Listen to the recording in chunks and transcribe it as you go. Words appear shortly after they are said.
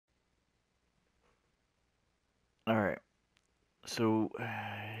So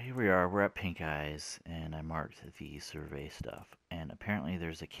here we are, we're at Pink Eyes, and I marked the survey stuff. And apparently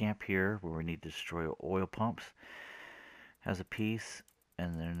there's a camp here where we need to destroy oil pumps, has a piece,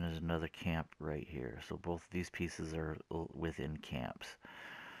 and then there's another camp right here. So both of these pieces are within camps.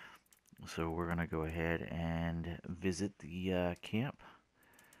 So we're gonna go ahead and visit the camp.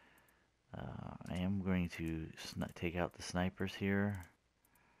 I am going to take out the snipers here,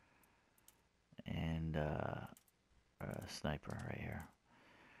 and sniper right here,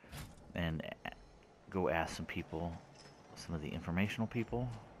 and go ask some people, some of the informational people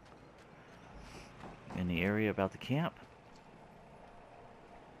in the area about the camp.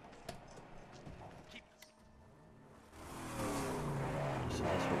 So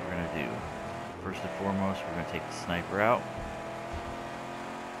that's what we're gonna do. First and foremost, we're gonna take the sniper out.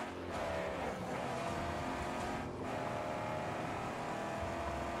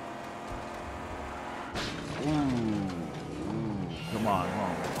 Ooh, come on, come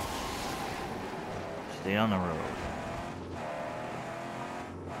on. Stay on the road.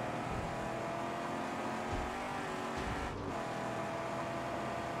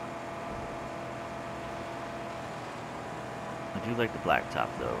 I do like the blacktop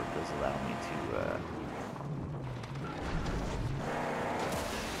though. It does allow me to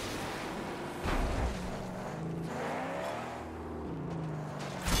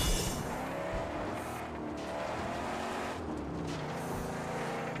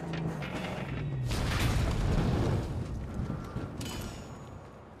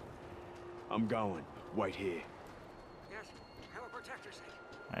I'm going. Wait here. Yes, have a protector sake.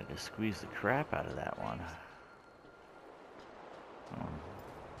 I had to squeeze the crap out of that one.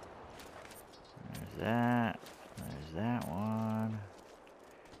 There's that. There's that one.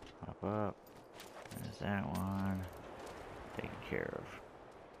 Hop up. There's that one. Taken care of.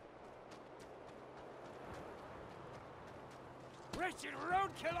 Wretched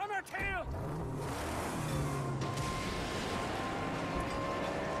roadkill on our tail!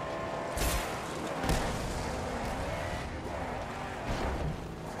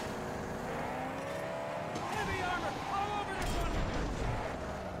 Heavy armor all over this one!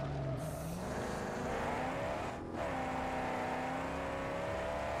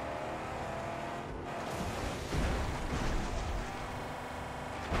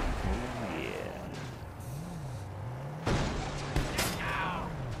 Oh yeah.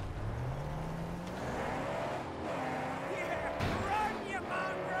 Yeah, run, you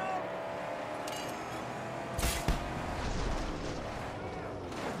mongrel!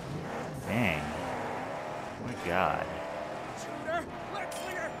 Dang. Oh my god. Shooter, leg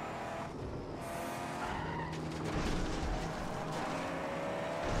slinger!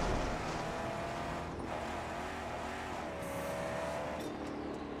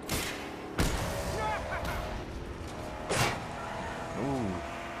 Ooh.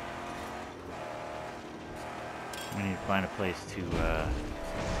 We need to find a place to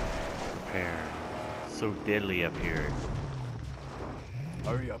prepare. It's so deadly up here.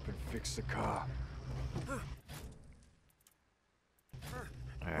 Hurry up and fix the car.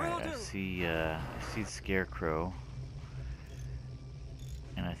 Alright, I see the scarecrow.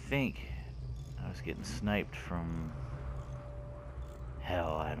 And I think I was getting sniped from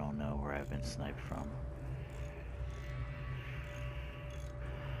hell, I don't know where I've been sniped from.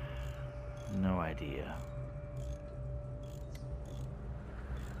 No idea.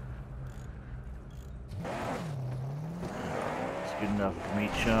 It's good enough for me,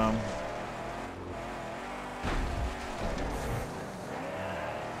 chum.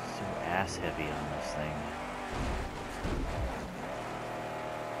 So ass heavy on this thing.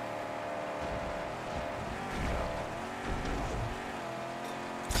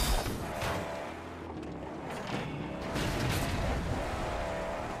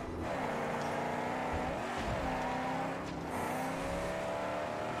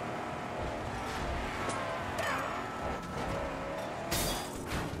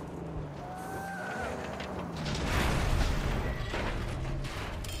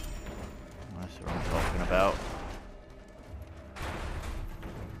 That's what I'm talking about.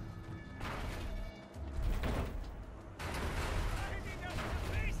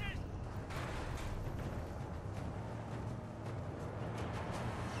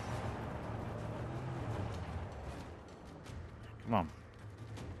 Come on.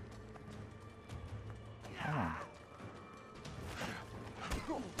 Come on.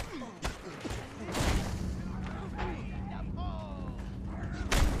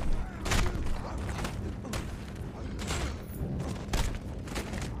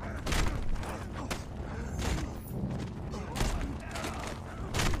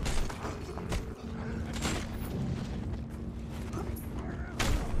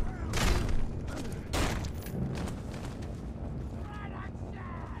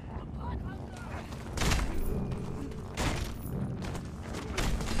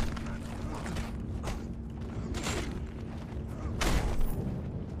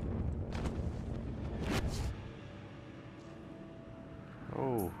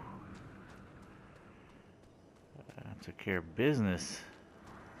 care of business.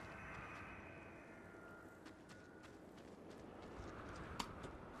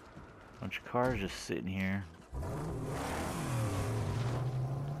 Bunch of cars just sitting here.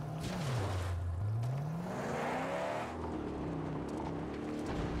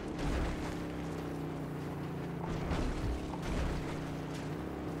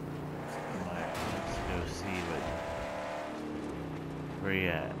 Let's go see what. Where you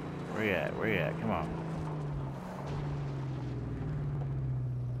at? Where you at? Where you at? Come on.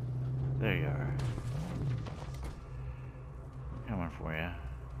 There you are. Coming for you.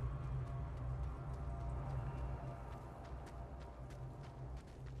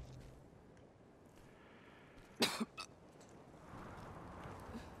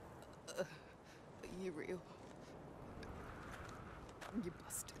 Are you real? You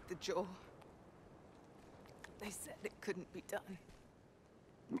busted the jaw. They said it couldn't be done.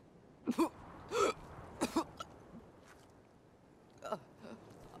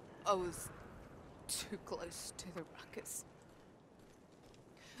 I was too close to the ruckus.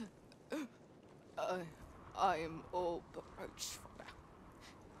 I am all but roached for her.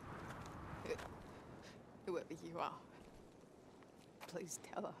 Whoever you are, please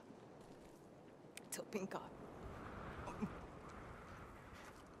tell her. Tell Pink Eye.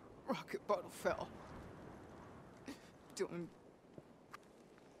 Rocket bottle fell. Doing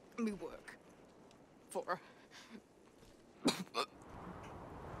me work for her.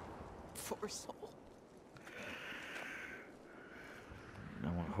 For her soul.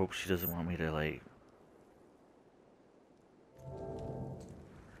 I hope she doesn't want me to, like...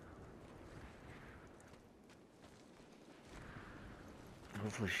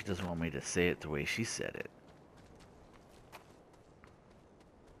 Hopefully she doesn't want me to say it the way she said it.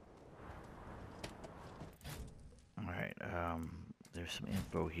 Alright, there's some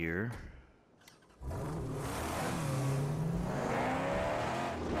info here.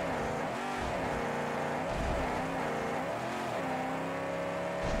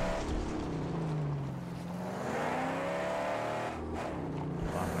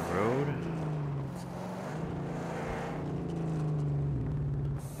 On the road.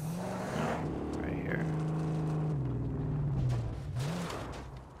 No, right here.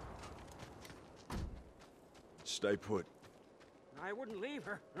 Stay put. I wouldn't leave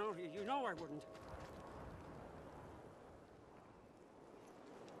her. No, you know I wouldn't.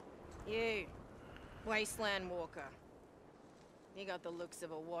 You, Wasteland Walker. You got the looks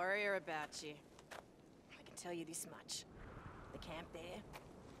of a warrior about you. I can tell you this much. The camp there,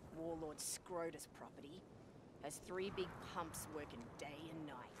 Warlord Scrota's property, has 3 big pumps working day and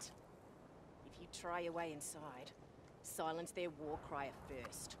night. If you try your way inside, silence their war cry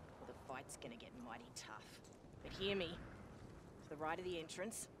first, or the fight's gonna get mighty tough. But hear me. To the right of the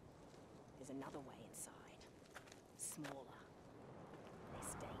entrance, there's another way inside. Smaller.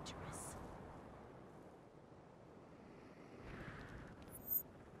 Less dangerous.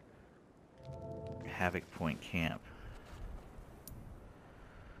 Havoc Point Camp.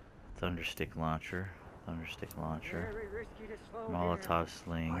 Thunderstick launcher. Thunderstick launcher. Very risky to slow Molotov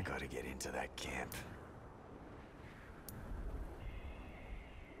sling. I gotta get into that camp.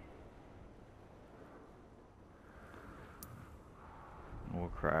 War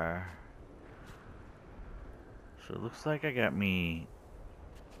cry. So it looks like I got me.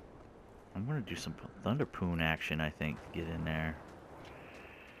 I'm gonna do some Thunderpoon action, I think, to get in there.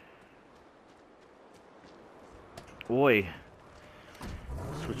 Oi!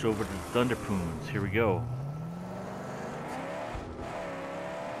 Switch over to Thunderpoons. Here we go.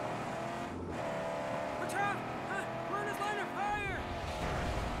 Watch out! We're in his line of fire!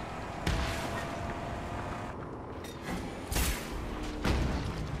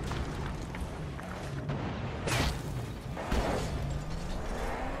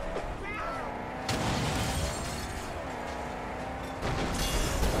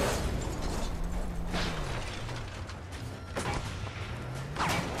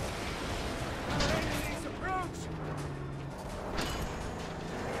 Enemies approach!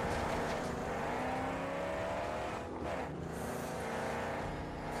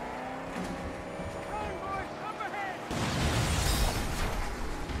 Convoy up ahead!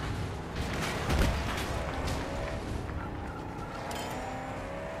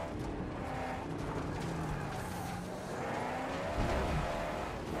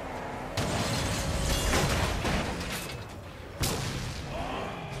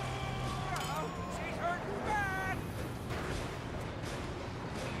 Uh-oh, she's hurting bad!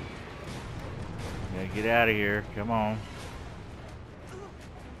 Gotta get out of here. Come on.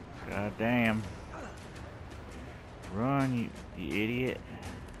 God damn. Run, you idiot.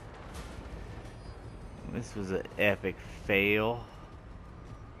 This was an epic fail.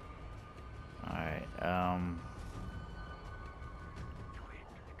 Alright,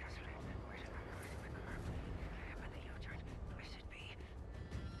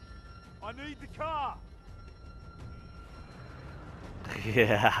 I need the car!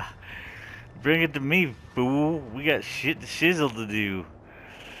 yeah. Bring it to me, fool. We got shit to shizzle to do.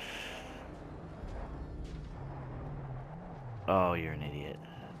 Oh, you're an idiot.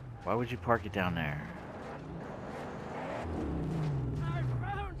 Why would you park it down there? I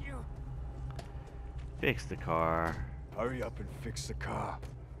found you! Fix the car. Hurry up and fix the car.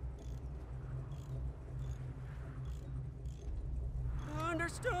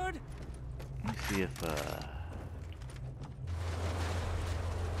 Understood? Let me see if,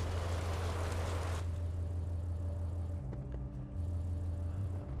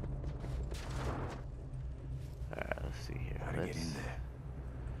 Alright, let's see here. Gotta Let's... get in there.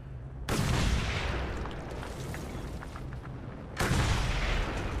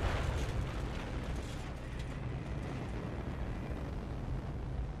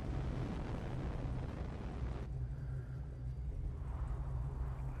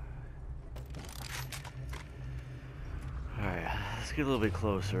 Alright, let's get a little bit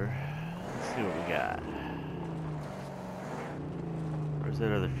closer. Let's see what we got. Where's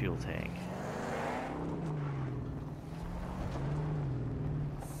that other fuel tank?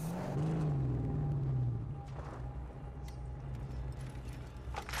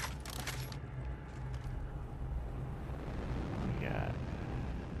 What we got?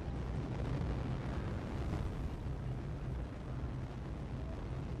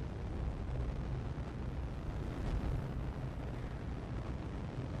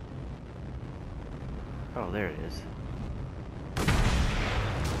 Oh, there it is.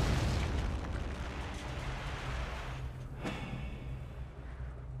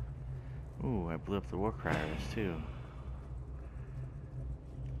 Ooh, I blew up the war criers too.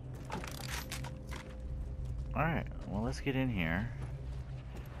 Alright, well let's get in here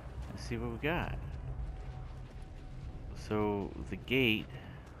and see what we got. So, the gate...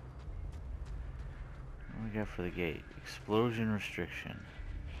 What do we got for the gate? Explosion restriction.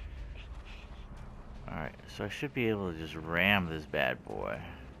 Alright, so I should be able to just ram this bad boy.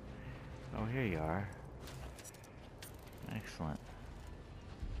 Oh, here you are. Excellent.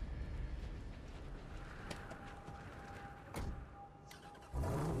 So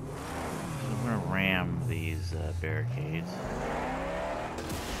I'm gonna ram these barricades.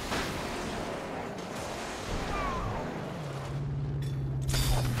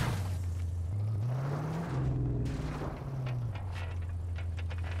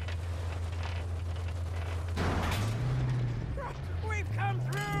 We've come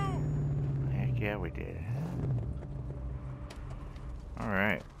through! Heck yeah, we did.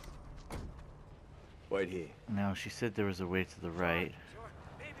 Alright. Wait here. Now, she said there was a way to the right. Sure,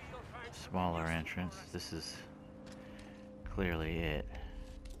 maybe you'll find some Smaller useful entrance. for us. This is clearly it.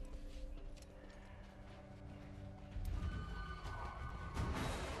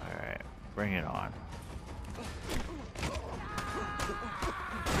 Alright, bring it on.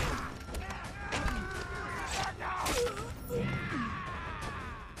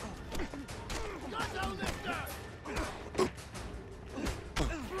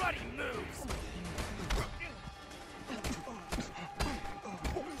 Bloody moves!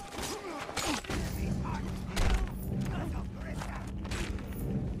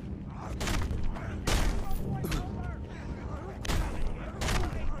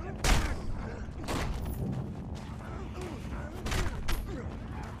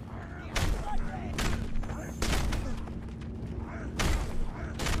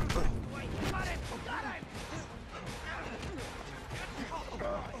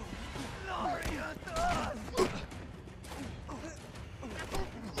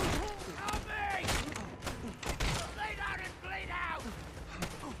 Help me! Lay down and bleed out!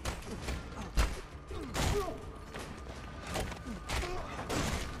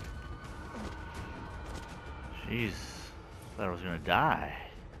 Jeez. Thought I was gonna die.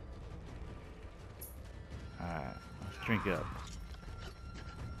 Alright, let's drink up.